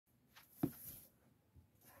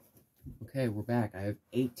Okay, we're back. I have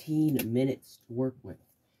 18 minutes to work with.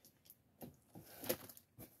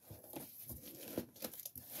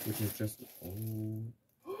 Which is just...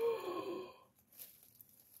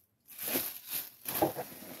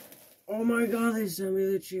 Oh my god, they sent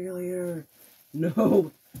me the cheerleader.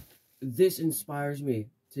 No. This inspires me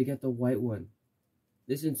to get the white one.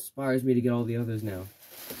 This inspires me to get all the others now.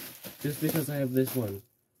 Just because I have this one.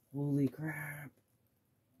 Holy crap.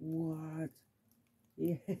 What?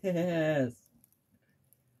 Yes.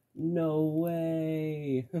 No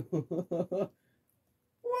way. What?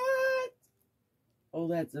 Oh,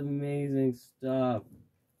 that's amazing stuff.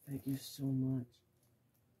 Thank you so much.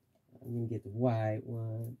 I'm gonna get the white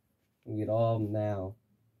one. I'm gonna get all of them now.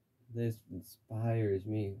 This inspires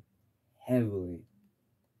me heavily.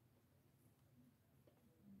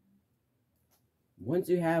 Once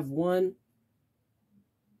you have one,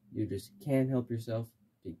 you just can't help yourself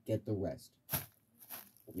to get the rest.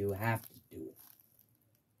 You have to do it.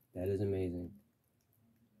 That is amazing.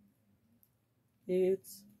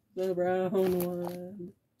 It's the brown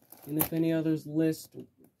one. And if any others list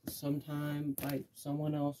sometime by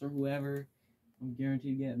someone else or whoever, I'm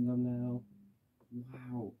guaranteed getting them now.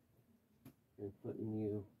 Wow. I'm putting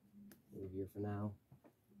you over here for now.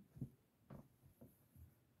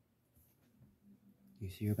 You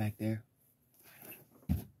see her back there?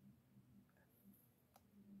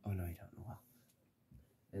 Oh no, you don't know well.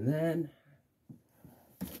 And then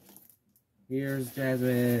here's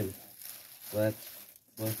Jasmine. Let's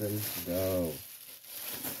flippin' go.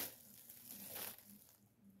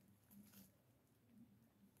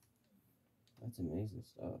 That's amazing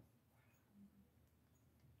stuff.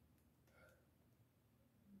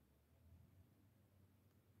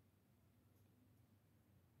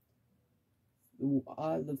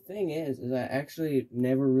 The thing is I actually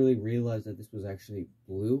never really realized that this was actually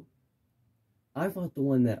blue. I thought the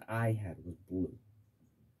one that I had was blue.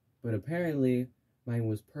 But apparently, mine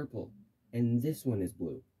was purple. And this one is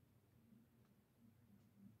blue.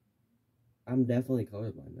 I'm definitely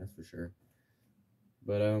colorblind, that's for sure.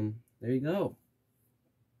 But, there you go.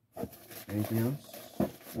 Anything else?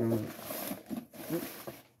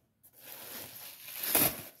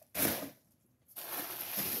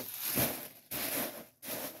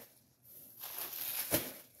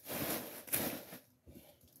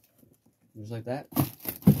 Just like that.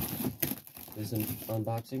 This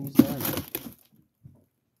unboxing is done.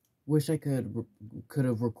 Wish I could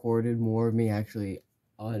have recorded more of me actually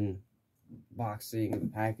unboxing the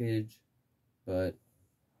package, but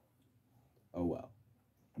oh well.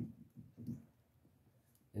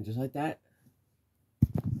 And just like that,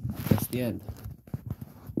 that's the end.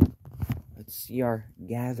 Let's see our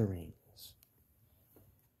gatherings.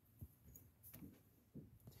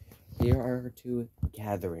 Here are our 2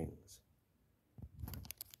 gatherings.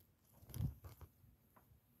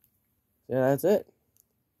 Yeah, that's it.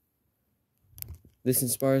 This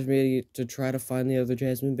inspires me to try to find the other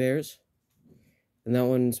Jasmine bears. And that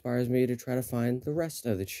one inspires me to try to find the rest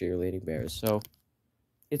of the cheerleading bears. So,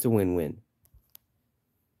 it's a win-win.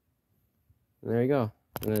 And there you go.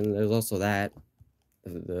 And then there's also that.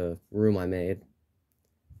 The room I made.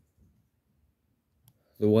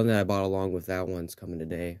 The one that I bought along with that one's coming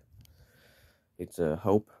today. It's a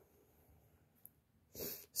Hope.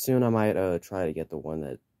 Soon I might try to get the one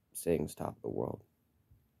that sings Top of the World.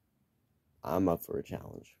 I'm up for a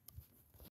challenge.